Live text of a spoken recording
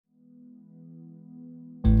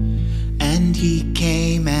And he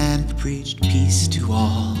came and preached peace to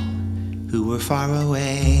all who were far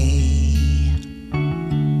away.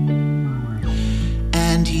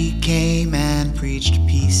 And he came and preached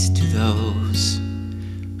peace to those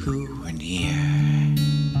who were near,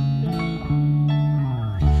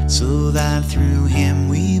 so that through him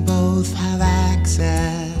we both have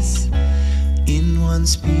access in one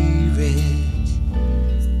spirit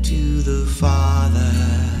to the Father.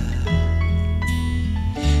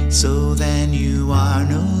 So then you are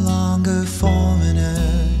no longer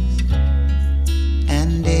foreigners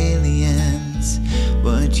and aliens,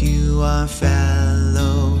 but you are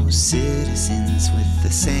fellow citizens with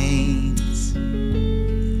the saints